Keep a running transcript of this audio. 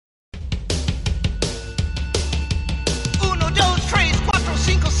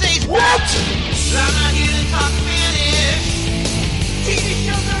I'm not here to talk finish. TV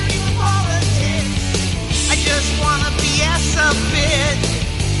shows or even politics. I just wanna BS a bit.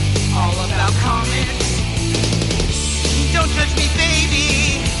 All about comics. Don't judge me,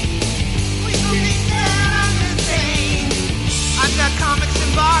 baby. Please don't think that I'm insane. I've got comics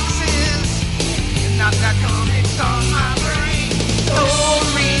in boxes, and I've got comics on my brain.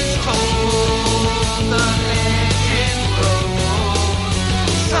 Stories told, the legend grows.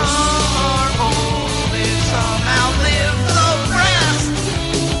 Some are old and some outlive the rest.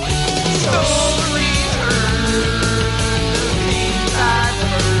 Stories heard, the things I've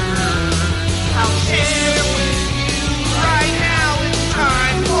heard, I'll share with you right now. It's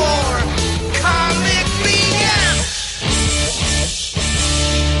time for Comic BS.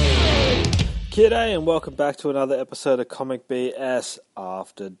 G'day and welcome back to another episode of Comic BS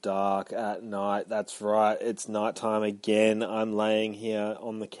After Dark at Night. That's right, it's nighttime again. I'm laying here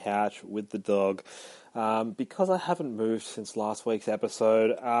on the couch with the dog. Because I haven't moved since last week's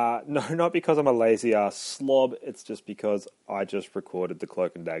episode. No, not because I'm a lazy ass slob. It's just because I just recorded the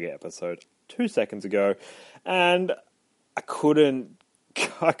Cloak and Dagger episode 2 seconds ago, and I couldn't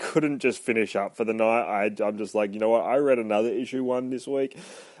just finish up for the night. I'm just like, you know what? I read another issue 1 this week.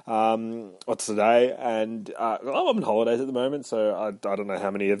 Or today, and I'm on holidays at the moment, so I don't know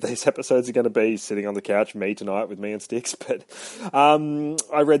how many of these episodes are going to be sitting on the couch, me tonight with me and Sticks, but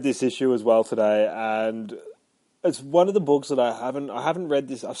I read this issue as well today, and it's one of the books that I haven't read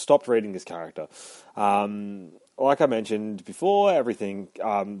this. I've stopped reading this character. Like I mentioned before,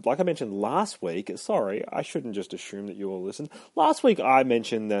 like I mentioned last week, sorry, I shouldn't just assume that you all listen. Last week I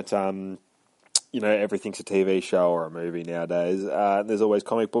mentioned that everything's a TV show or a movie nowadays. There's always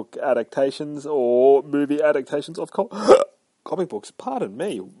comic book adaptations or movie adaptations of comic books. Pardon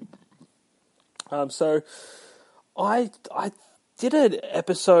me. So I did an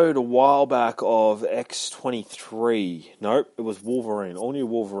episode a while back of X-23. Nope, it was Wolverine, all new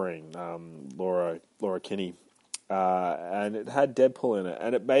Wolverine. Laura Kinney. And it had Deadpool in it,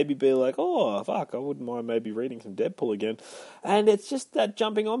 and it made me be like, oh, fuck, I wouldn't mind maybe reading some Deadpool again. And it's just that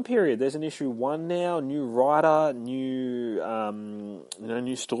jumping on period. There's an issue 1 now, new writer, new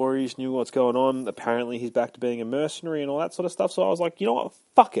stories, new what's going on. Apparently he's back to being a mercenary and all that sort of stuff. So I was like, you know what,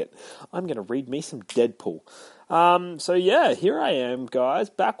 fuck it. I'm going to read me some Deadpool. So yeah, here I am, guys,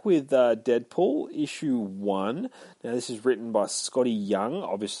 back with Deadpool, issue 1. Now, this is written by Scotty Young.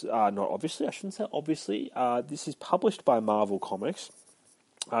 This is published by Marvel Comics.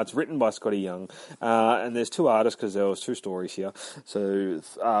 It's written by Scotty Young, and there's 2 artists because there was 2 stories here. So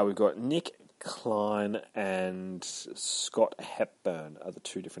we've got Nick Klein and Scott Hepburn are the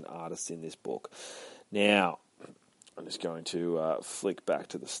 2 different artists in this book. Now, I'm just going to flick back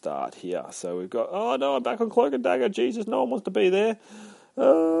to the start here. So we've got, oh no, I'm back on Cloak and Dagger. Jesus, no one wants to be there.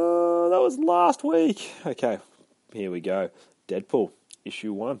 That was last week. Okay, here we go. Deadpool,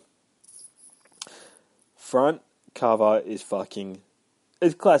 issue 1. Front cover is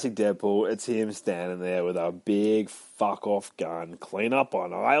it's classic Deadpool. It's him standing there with a big fuck-off gun, clean up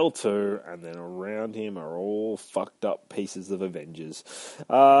on aisle 2, and then around him are all fucked up pieces of Avengers.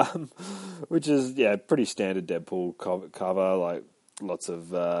 Which is, pretty standard Deadpool cover, like lots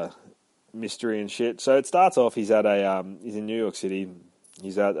of mystery and shit. So it starts off, he's in New York City,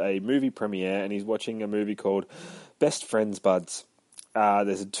 he's at a movie premiere, and he's watching a movie called Best Friends Buds.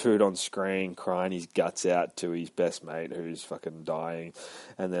 There's a dude on screen crying his guts out to his best mate who's fucking dying,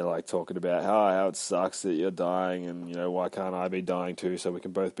 and they're like talking about how it sucks that you're dying, and why can't I be dying too so we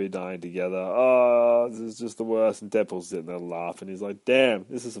can both be dying together. Oh, this is just the worst. And Deadpool's sitting there laughing. He's like, damn,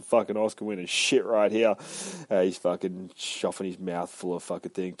 this is a fucking Oscar winning shit right here. He's fucking shoving his mouth full of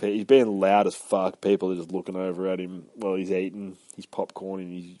fucking thing. He's being loud as fuck. People are just looking over at him while he's eating his popcorn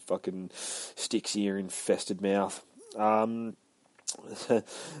in his fucking Stick's ear infested mouth. And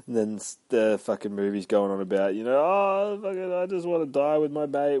then the fucking movie's going on about, I just want to die with my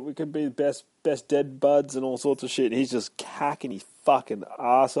mate. We could be the best dead buds and all sorts of shit. And he's just cacking his fucking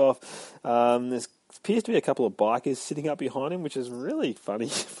ass off. There appears to be a couple of bikers sitting up behind him, which is really funny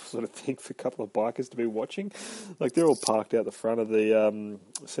sort of thing for a couple of bikers to be watching. Like, they're all parked out the front of the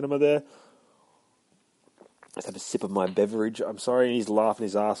cinema there. Let's have a sip of my beverage. I'm sorry. And he's laughing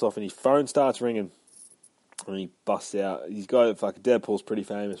his ass off, and his phone starts ringing. And he busts out. He's got fucking Deadpool's pretty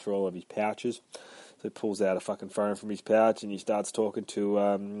famous for all of his pouches. So he pulls out a fucking phone from his pouch and he starts talking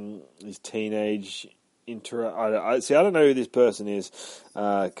to his teenage I don't know who this person is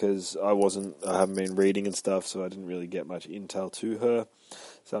because I haven't been reading and stuff, so I didn't really get much intel to her.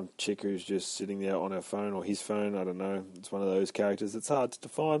 Some chick who's just sitting there on her phone or his phone. I don't know. It's one of those characters that's hard to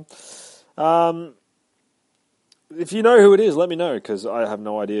define. if you know who it is, let me know, because I have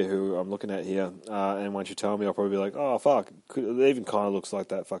no idea who I'm looking at here. And once you tell me, I'll probably be like, oh, fuck. It even kind of looks like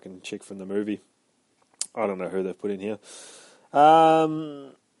that fucking chick from the movie. I don't know who they've put in here.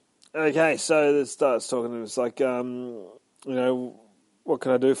 Okay, so it starts talking. It's like, what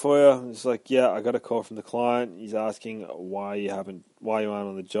can I do for you? And it's like, yeah, I got a call from the client. He's asking why you aren't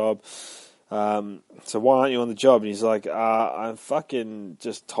on the job. So why aren't you on the job? And he's like, I fucking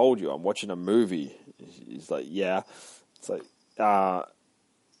just told you I'm watching a movie. He's like, yeah. It's like, that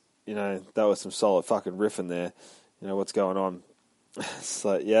was some solid fucking riffing there. What's going on? It's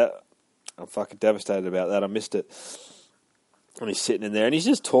like, yeah, I'm fucking devastated about that. I missed it. And he's sitting in there, and he's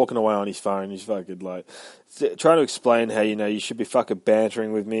just talking away on his phone. He's fucking like trying to explain how you should be fucking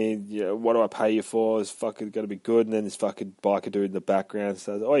bantering with me. What do I pay you for? It's fucking got to be good. And then this fucking biker dude in the background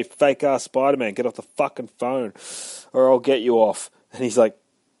says, "Oh, you fake ass Spider-Man, get off the fucking phone, or I'll get you off." And he's like,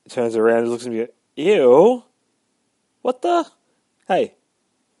 turns around and looks at me, and goes, "Ew, what the? Hey,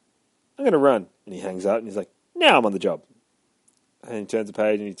 I'm gonna run." And he hangs up, and he's like, "Now I'm on the job." And he turns the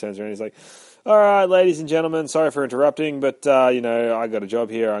page, and he turns around, and he's like, all right, ladies and gentlemen, sorry for interrupting, but, I got a job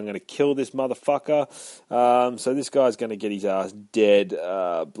here. I'm going to kill this motherfucker. So this guy's going to get his ass dead,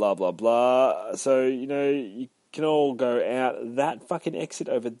 blah, blah, blah. So, you can all go out that fucking exit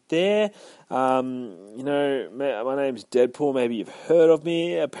over there. My name's Deadpool. Maybe you've heard of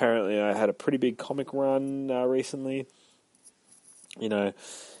me. Apparently I had a pretty big comic run recently.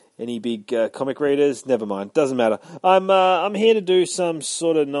 Any big comic readers? Never mind. Doesn't matter. I'm here to do some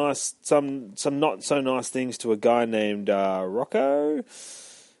sort of nice, some not so nice things to a guy named Rocco.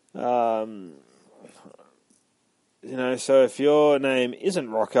 So if your name isn't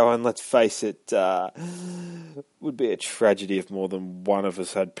Rocco, and let's face it, would be a tragedy if more than one of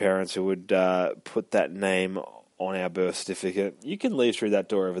us had parents who would put that name on our birth certificate. You can leave through that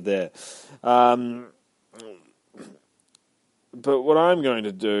door over there. But what I'm going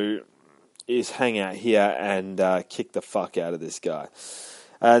to do is hang out here and kick the fuck out of this guy.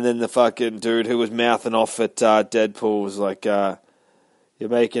 And then the fucking dude who was mouthing off at Deadpool was like, you're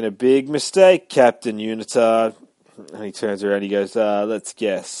making a big mistake, Captain Unitard. And he turns around and he goes, let's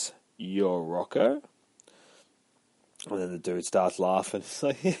guess, you're Rocco? And then the dude starts laughing. It's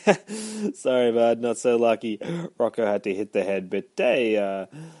like, sorry, bud, not so lucky. Rocco had to hit the head, but hey,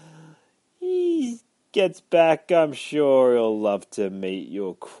 he gets back, I'm sure he'll love to meet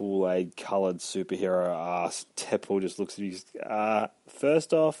your Kool-Aid coloured superhero ass. Deadpool just looks at me.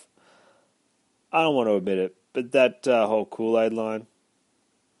 First off, I don't want to admit it, but that whole Kool-Aid line,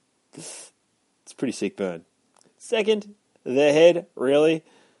 it's a pretty sick burn. Second, the head, really?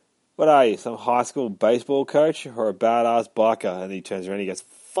 What are you, some high school baseball coach or a badass biker? And he turns around and he goes,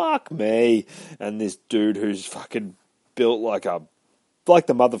 fuck me. And this dude who's fucking built like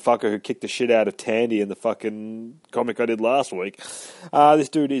the motherfucker who kicked the shit out of Tandy in the fucking comic I did last week. This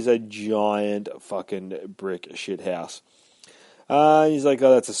dude is a giant fucking brick shithouse. He's like,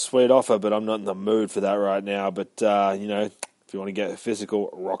 oh, that's a sweet offer, but I'm not in the mood for that right now. But, if you want to get physical,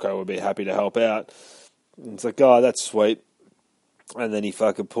 Rocco would be happy to help out. And it's like, oh, that's sweet. And then he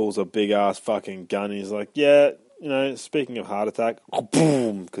fucking pulls a big-ass fucking gun and he's like, yeah, speaking of heart attack,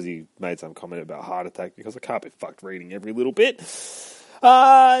 boom, because he made some comment about heart attack because I can't be fucked reading every little bit.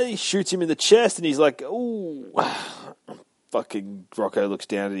 He shoots him in the chest, and he's like, ooh. Fucking Rocco looks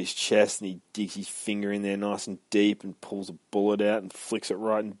down at his chest, and he digs his finger in there nice and deep and pulls a bullet out and flicks it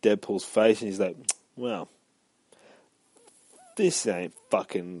right in Deadpool's face, and he's like, well, this ain't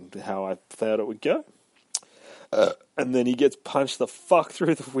fucking how I thought it would go. And then he gets punched the fuck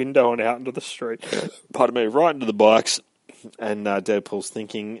through the window and out into the street. Pardon me, right into the bikes. And Deadpool's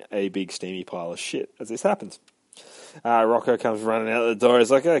thinking a big steamy pile of shit as this happens. Rocco comes running out the door. He's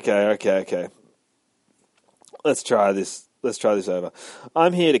like, okay. Let's try this over.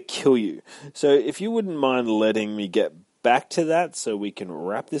 I'm here to kill you. So if you wouldn't mind letting me get back to that so we can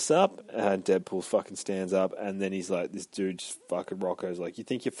wrap this up. And Deadpool fucking stands up. And then he's like, this dude just fucking Rocco's like, you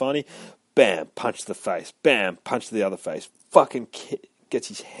think you're funny? Bam, punch to the face. Bam, punch to the other face. Fucking gets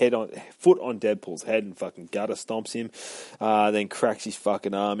his foot on Deadpool's head and fucking gutter stomps him. Then cracks his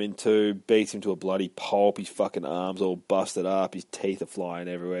fucking arm in two, beats him to a bloody pulp. His fucking arm's all busted up. His teeth are flying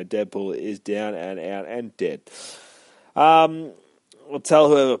everywhere. Deadpool is down and out and dead. I'll tell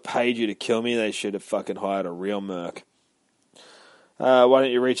whoever paid you to kill me they should have fucking hired a real merc. Why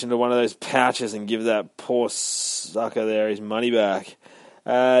don't you reach into one of those pouches and give that poor sucker there his money back?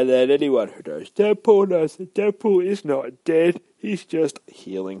 Then anyone who knows Deadpool knows that Deadpool is not dead. He's just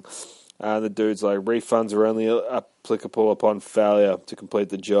healing. The dude's like, refunds are only applicable upon failure to complete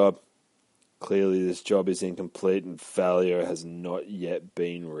the job. Clearly this job is incomplete and failure has not yet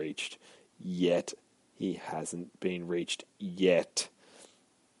been reached. Yet. he hasn't been reached yet.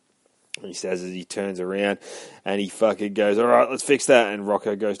 And he says as he turns around and he fucking goes, all right, let's fix that. And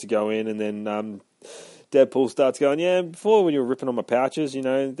Rocco goes to go in, and then Deadpool starts going, yeah, before when you were ripping on my pouches,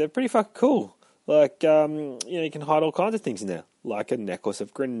 they're pretty fucking cool. Like, you can hide all kinds of things in there, like a necklace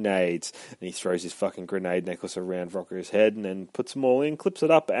of grenades. And he throws his fucking grenade necklace around Rocco's head and then puts them all in, clips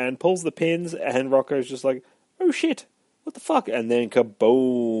it up, and pulls the pins. And Rocco's just like, oh shit, what the fuck? And then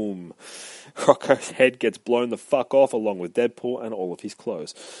kaboom! Rocco's head gets blown the fuck off along with Deadpool and all of his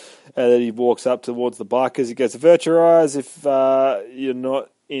clothes. And then he walks up towards the bikers. He goes, avert your eyes if you're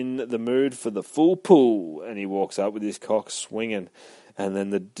not in the mood for the full pool. And he walks up with his cock swinging. And then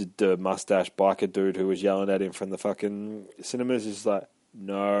the mustache biker dude who was yelling at him from the fucking cinemas is like,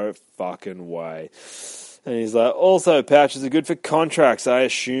 no fucking way. And he's like, also, pouches are good for contracts. I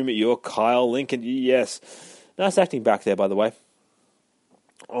assume you're Kyle Lincoln. Yes. Nice acting back there, by the way.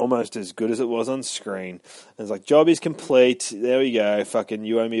 Almost as good as it was on screen. And it's like, job is complete. There we go. Fucking,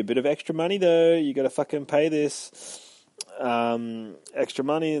 you owe me a bit of extra money, though. You got to fucking pay this. Extra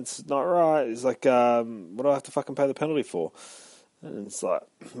money, it's not right. It's like, what do I have to fucking pay the penalty for? And it's like,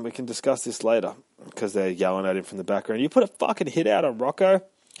 we can discuss this later, because they're yelling at him from the background. You put a fucking hit out on Rocco.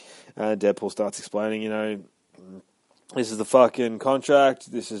 And Deadpool starts explaining, this is the fucking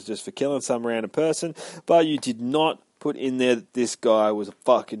contract. This is just for killing some random person. But you did not put in there that this guy was a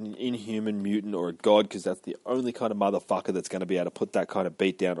fucking inhuman mutant or a god, because that's the only kind of motherfucker that's going to be able to put that kind of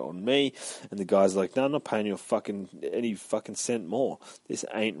beat down on me. And the guy's like, no, I'm not paying you any fucking cent more. This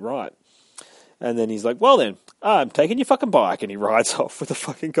ain't right. And then he's like, well then, I'm taking your fucking bike. And he rides off with the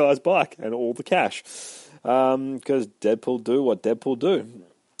fucking guy's bike and all the cash. Because Deadpool do what Deadpool do.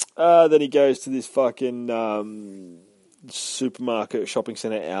 Then he goes to this fucking supermarket, shopping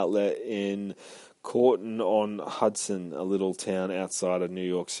centre outlet in Corton-on-Hudson, a little town outside of New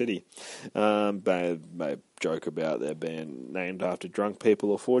York City. They joke about their being named after drunk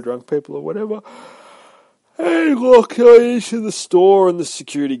people or for drunk people or whatever. Hey, look, into the store, and the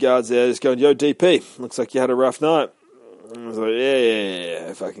security guard's there just going, yo, DP, looks like you had a rough night. And I was like, yeah,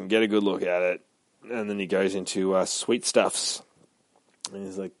 if I can get a good look at it. And then he goes into Sweet Stuffs. And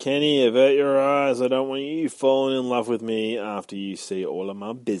he's like, Kenny, avert your eyes. I don't want you falling in love with me after you see all of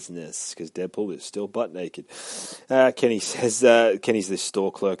my business. Because Deadpool is still butt naked. Kenny says, Kenny's the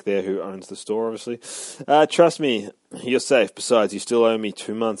store clerk there who owns the store, obviously. Trust me, you're safe. Besides, you still owe me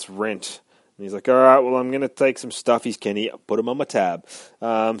 2 months' rent. And he's like, all right, well, I'm going to take some stuffies, Kenny. I'll put them on my tab.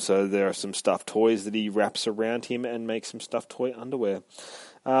 So there are some stuffed toys that he wraps around him and makes some stuffed toy underwear.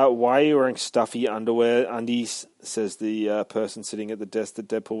 Why are you wearing stuffy undies, says the person sitting at the desk that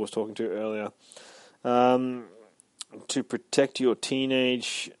Deadpool was talking to earlier. To protect your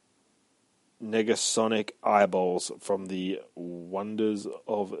teenage negasonic eyeballs from the wonders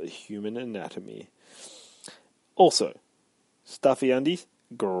of human anatomy. Also, stuffy undies,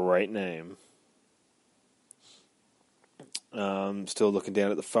 great name. Still looking down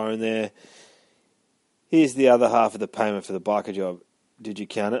at the phone there. Here's the other half of the payment for the biker job. Did you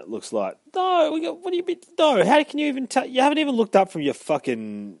count it? Looks like. No, what do you mean? No, how can you even tell? You haven't even looked up from your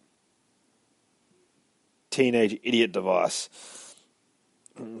fucking teenage idiot device.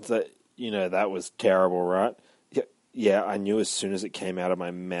 So, that was terrible, right? Yeah, I knew as soon as it came out of my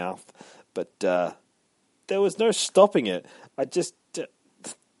mouth. But there was no stopping it. I just...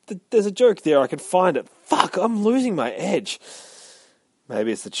 there's a joke there. I can find it. Fuck, I'm losing my edge.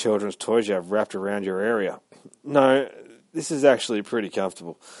 Maybe it's the children's toys you have wrapped around your area. No... This is actually pretty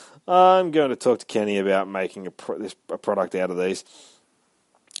comfortable. I'm going to talk to Kenny about making a product out of these.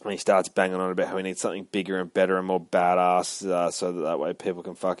 And he starts banging on about how he needs something bigger and better and more badass, so that way people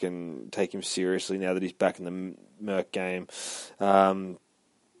can fucking take him seriously now that he's back in the Merc game. And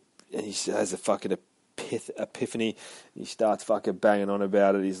he has a fucking epiphany. He starts fucking banging on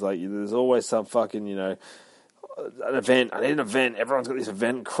about it. He's like, there's always some fucking, an event. I need an event. Everyone's got this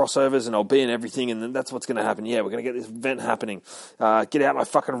event crossovers, and I'll be in everything, and then that's what's going to happen. Yeah, we're going to get this event happening. Get out my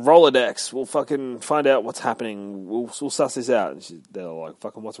fucking Rolodex. We'll fucking find out what's happening. We'll suss this out. And they're like,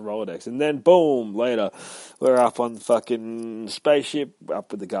 fucking, what's a Rolodex? And then, boom, later, we're up on the fucking spaceship,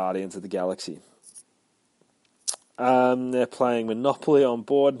 up with the Guardians of the Galaxy. They're playing Monopoly on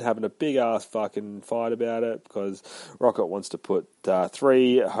board and having a big-ass fucking fight about it because Rocket wants to put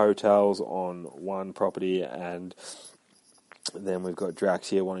 3 hotels on one property, and then we've got Drax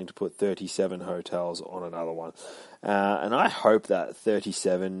here wanting to put 37 hotels on another one. And I hope that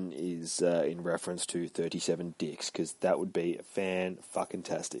 37 is in reference to 37 dicks, because that would be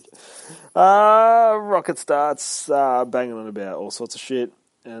fan-fucking-tastic. Rocket starts banging on about all sorts of shit,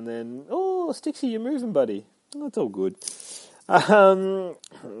 and then, oh, Stixie, you're moving, buddy. That's all good. So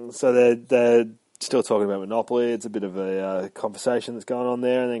they're Still talking about Monopoly. It's a bit of a conversation that's going on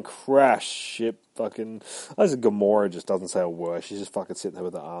there, and then crash ship fucking. As Gamora just doesn't say a word. She's just fucking sitting there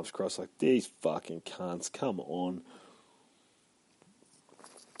with her arms crossed, like these fucking cunts. Come on.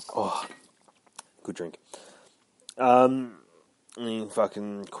 Oh, good drink. And then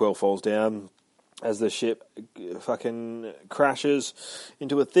fucking Quill falls down as the ship fucking crashes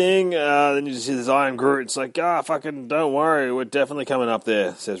into a thing. Then you just see this Iron Groot. It's like, fucking don't worry, we're definitely coming up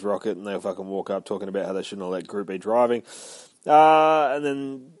there, says Rocket, and they fucking walk up talking about how they shouldn't have let Groot be driving. And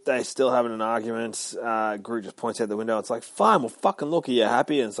then they still having an argument. Groot just points out the window. It's like, fine, well fucking look, are you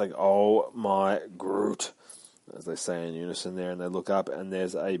happy? And it's like, oh my Groot, as they say in unison there, and they look up and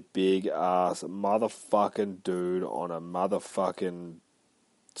there's a big ass motherfucking dude on a motherfucking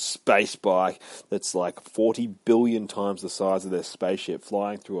space bike that's like 40 billion times the size of their spaceship,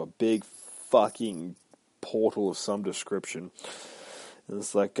 flying through a big fucking portal of some description. And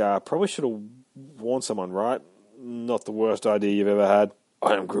it's like, probably should have warned someone, right? Not the worst idea you've ever had.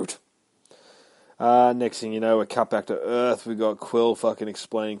 I am Groot. Next thing you know, we're cut back to Earth. We got Quill fucking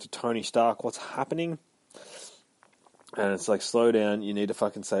explaining to Tony Stark what's happening. And it's like, slow down, you need to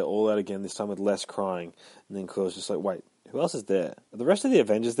fucking say all that again, this time with less crying. And then Quill's just like, wait, who else is there? Are the rest of the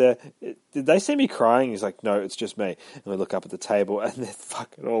Avengers there? Did they see me crying? He's like, no, it's just me. And we look up at the table, and they're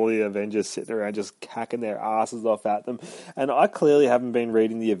fucking all the Avengers sitting around just cacking their asses off at them. And I clearly haven't been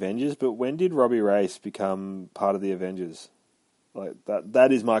reading the Avengers, but when did Robbie Race become part of the Avengers? Like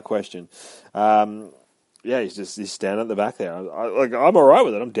that is my question. Yeah, he's standing at the back there. I'm all right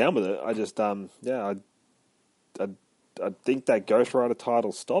with it. I'm down with it. I just I think that Ghost Rider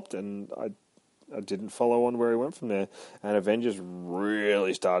title stopped, and I didn't follow on where he went from there. And Avengers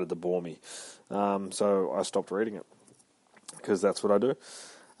really started to bore me. So I stopped reading it. Because that's what I do.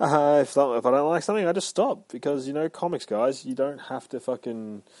 If I don't like something, I just stop. Because, comics, guys, you don't have to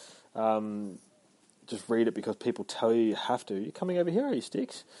fucking just read it because people tell you have to. You're coming over here, you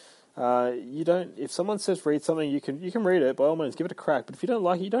sticks. You don't. If someone says read something, you can read it by all means, give it a crack. But if you don't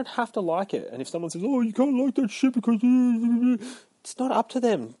like it, you don't have to like it. And if someone says, "Oh, you can't like that shit because," it's not up to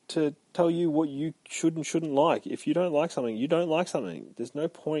them to tell you what you should and shouldn't like. If you don't like something, you don't like something. There's no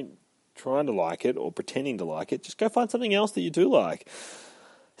point trying to like it or pretending to like it. Just go find something else that you do like.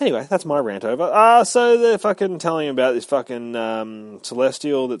 Anyway, that's my rant over. So they're fucking telling about this fucking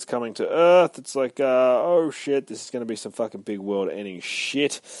Celestial that's coming to Earth. It's like, oh shit, this is going to be some fucking big world-ending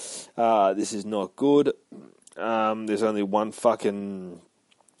shit. This is not good. There's only one fucking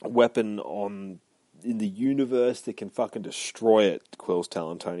weapon in the universe that can fucking destroy it, Quill's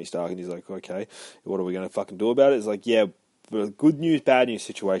telling Tony Stark, and he's like, okay, what are we going to fucking do about it? It's like, yeah, good news, bad news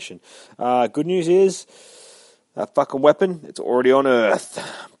situation. Good news is, that fucking weapon, it's already on Earth.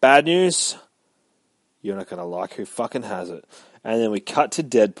 Bad news, you're not going to like who fucking has it. And then we cut to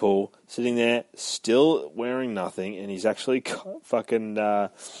Deadpool, sitting there, still wearing nothing, and he's actually got fucking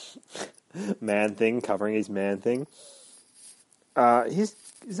man thing, covering his man thing. Is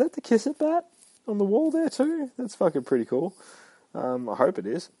that the Kiss It bat on the wall there too? That's fucking pretty cool. I hope it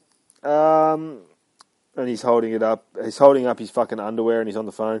is. And he's holding it up. He's holding up his fucking underwear, and he's on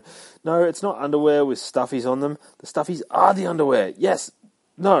the phone. No, it's not underwear with stuffies on them. The stuffies are the underwear. Yes.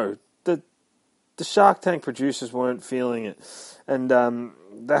 No. The Shark Tank producers weren't feeling it. And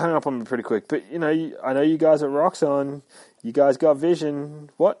they hung up on me pretty quick. But, I know you guys at Roxxon. You guys got vision.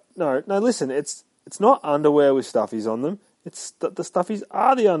 What? No, listen. It's not underwear with stuffies on them. It's the stuffies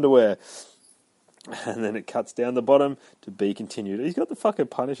are the underwear. And then it cuts down the bottom to be continued. He's got the fucking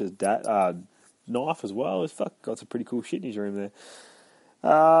Punisher's knife as well. He's got some pretty cool shit in his room there.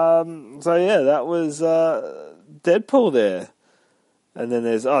 So yeah, that was Deadpool there. And then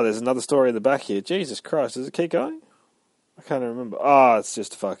there's another story in the back here. Jesus Christ, does it keep going? I can't remember. It's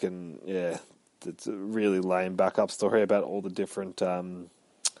just fucking, yeah, it's a really lame backup story about all the different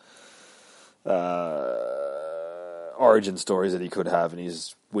origin stories that he could have, and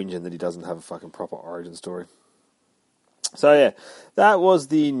he's whinging that he doesn't have a fucking proper origin story. So yeah, that was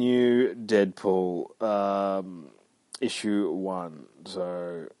the new Deadpool issue 1.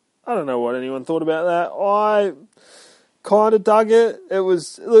 So I don't know what anyone thought about that. I kind of dug it. It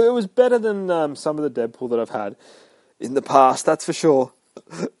was better than some of the Deadpool that I've had in the past. That's for sure.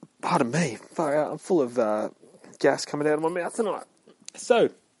 Pardon me, I'm full of gas coming out of my mouth tonight.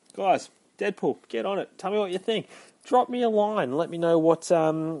 So guys, Deadpool, get on it. Tell me what you think. Drop me a line. Let me know what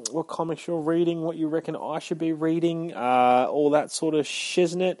comics you're reading, what you reckon I should be reading, all that sort of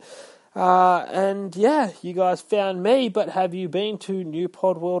shiznit. And yeah, you guys found me, but have you been to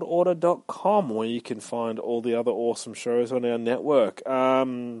newpodworldorder.com where you can find all the other awesome shows on our network?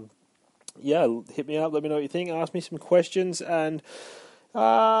 Yeah, hit me up. Let me know what you think. Ask me some questions, and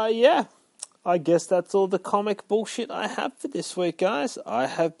yeah, I guess that's all the comic bullshit I have for this week, guys. I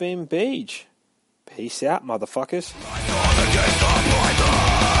have been Beej. Peace out, motherfuckers.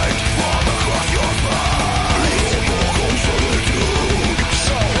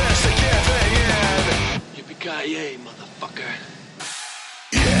 Yippee-ki-yay, motherfucker.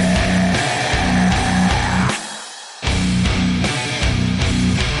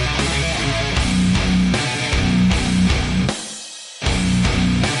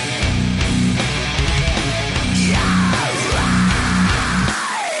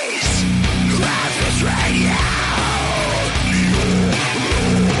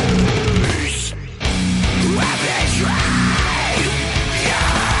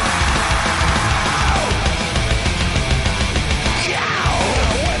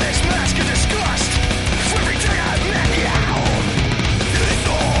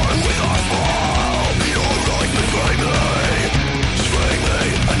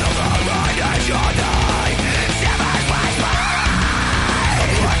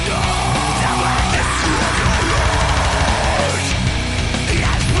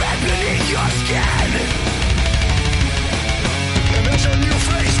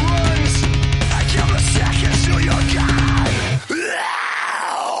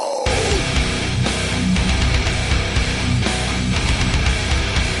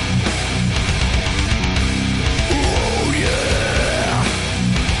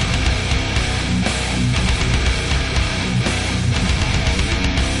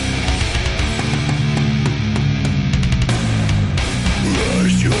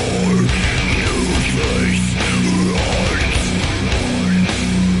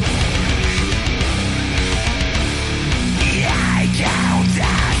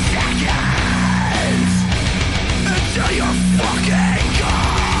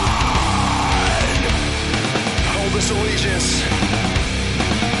 Allegiance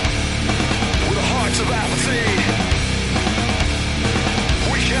with the hearts of apathy.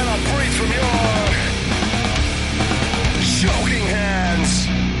 We cannot breathe from your choking hands.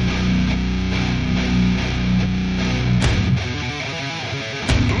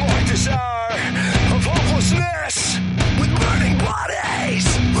 Marked this hour of hopelessness with burning bodies.